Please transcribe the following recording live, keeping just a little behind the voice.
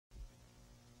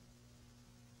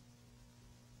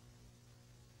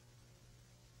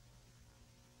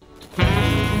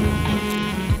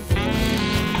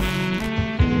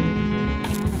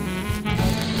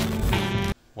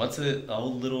What's an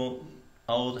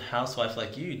old housewife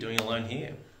like you doing alone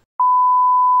here?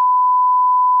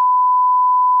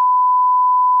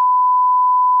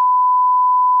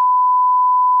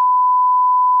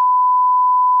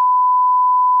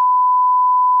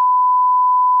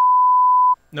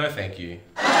 No, thank you.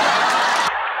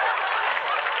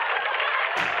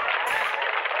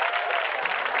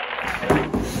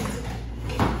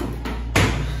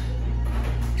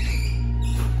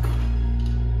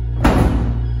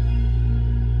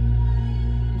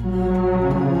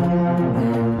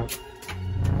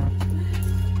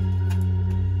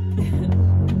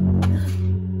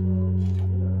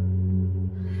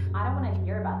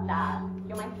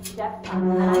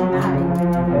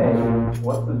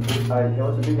 What's the big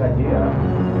idea?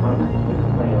 We're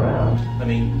just playing around. I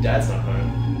mean, Dad's not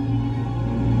home.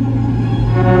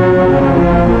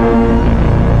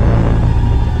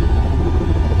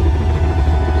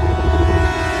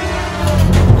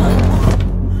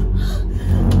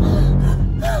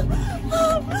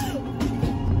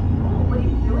 What are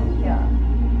you doing here?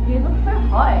 You look so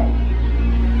hot.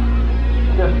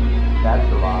 That's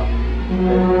the laugh.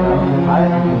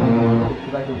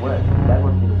 Because I can work. Dad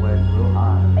wants me to work real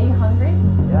hard. Are you hungry?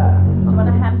 Yeah. Do you want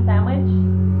a ham sandwich?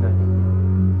 No, thank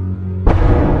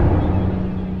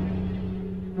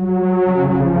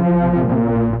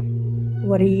you.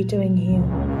 What are you doing here?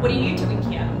 What are you doing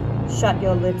here? Shut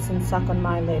your lips and suck on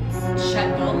my lips.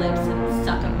 Shut your lips and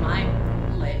suck on my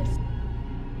lips.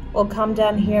 Or come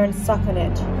down here and suck on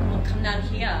it. Or come down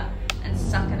here and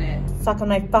suck on it. Suck on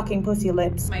my fucking pussy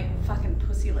lips. My fucking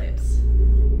pussy lips.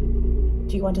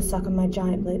 Do you want to suck on my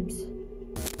giant lips?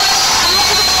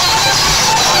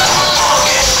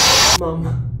 Mom.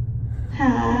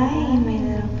 Hi, my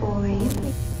little boy.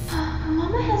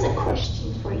 Mama has a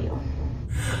question for you.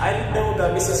 I didn't know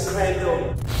about Mrs.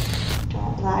 Crandall.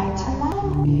 Don't lie to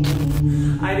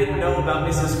Mom. I didn't know about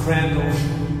Mrs. Crandall.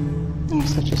 You're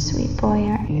such a sweet boy,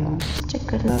 aren't you? Such a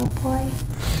good little boy.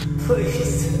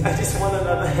 Please, I just want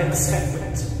another ham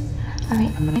sandwich.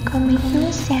 Alright, I'm gonna go make you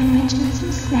a sandwich and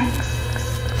some snacks.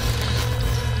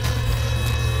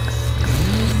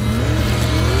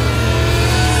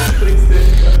 Please do.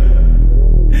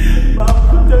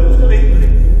 Mom, don't leave me.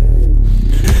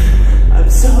 I'm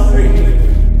sorry.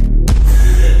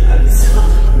 I'm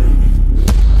sorry.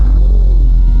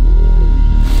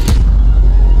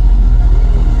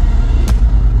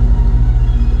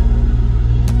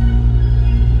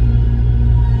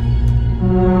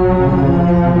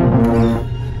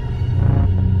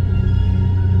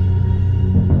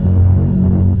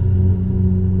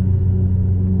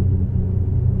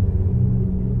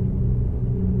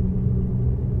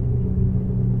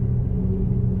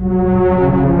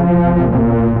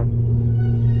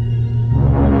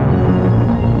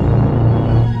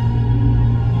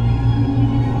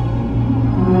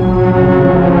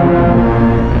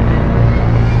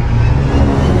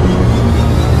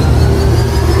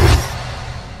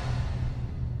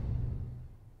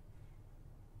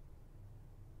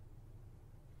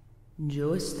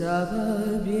 Yo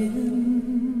estaba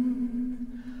bien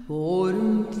por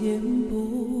un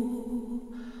tiempo,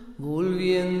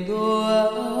 volviendo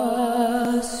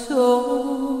a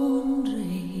sonreír.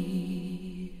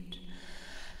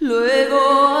 Luego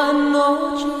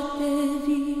anoche te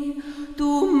vi,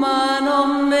 tu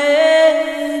mano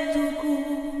me tocó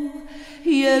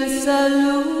y el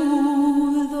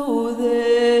saludo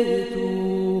de tu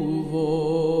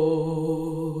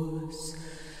voz.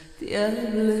 Te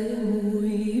hablé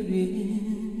muy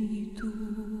bien y tú,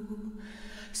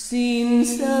 sin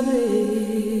saber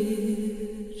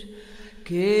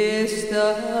que he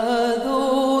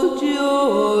estado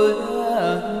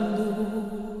llorando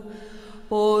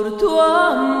por tu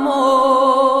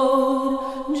amor,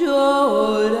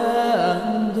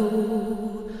 llorando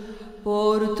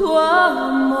por tu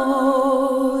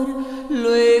amor.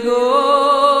 Luego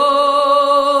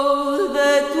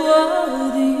de tu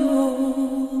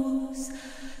adiós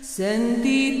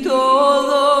sentí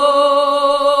todo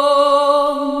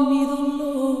mi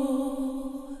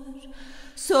dolor,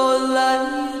 sola y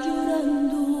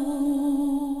llorando,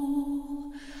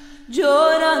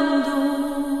 llorando,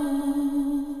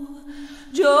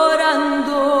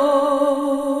 llorando,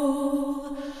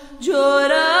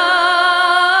 llorando.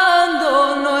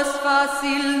 No es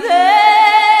fácil de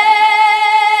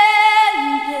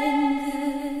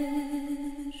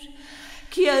entender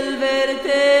que al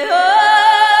verte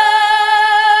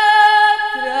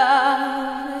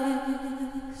otra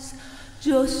vez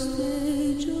yo esté